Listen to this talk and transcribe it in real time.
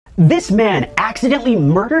This man accidentally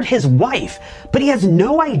murdered his wife, but he has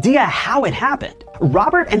no idea how it happened.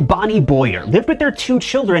 Robert and Bonnie Boyer lived with their 2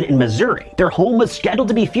 children in Missouri. Their home was scheduled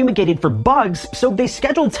to be fumigated for bugs, so they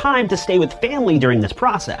scheduled time to stay with family during this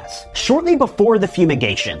process. Shortly before the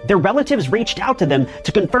fumigation, their relatives reached out to them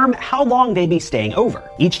to confirm how long they'd be staying over.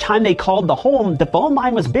 Each time they called the home, the phone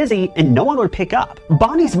line was busy and no one would pick up.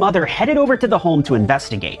 Bonnie's mother headed over to the home to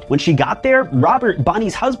investigate. When she got there, Robert,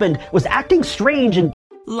 Bonnie's husband, was acting strange and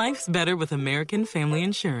Life's better with American Family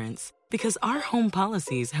Insurance because our home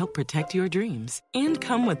policies help protect your dreams and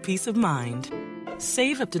come with peace of mind.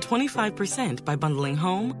 Save up to 25% by bundling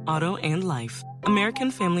home, auto, and life.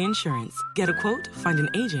 American Family Insurance. Get a quote, find an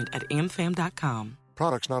agent at amfam.com.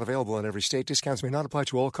 Products not available in every state. Discounts may not apply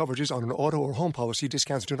to all coverages on an auto or home policy.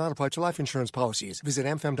 Discounts do not apply to life insurance policies. Visit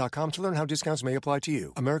amfam.com to learn how discounts may apply to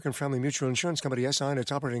you. American Family Mutual Insurance Company SI and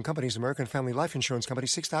its operating companies, American Family Life Insurance Company,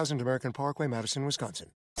 6000 American Parkway, Madison, Wisconsin.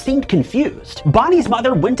 Seemed confused. Bonnie's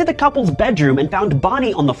mother went to the couple's bedroom and found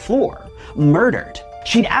Bonnie on the floor, murdered.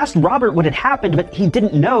 She'd asked Robert what had happened, but he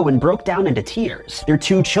didn't know and broke down into tears. Their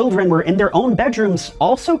 2 children were in their own bedrooms,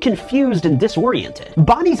 also confused and disoriented.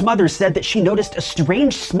 Bonnie's mother said that she noticed a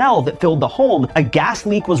strange smell that filled the home, a gas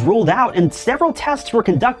leak was ruled out, and several tests were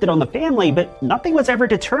conducted on the family, but nothing was ever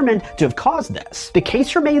determined to have caused this. The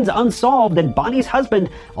case remains unsolved, and Bonnie's husband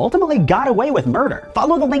ultimately got away with murder.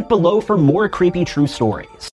 Follow the link below for more creepy true stories.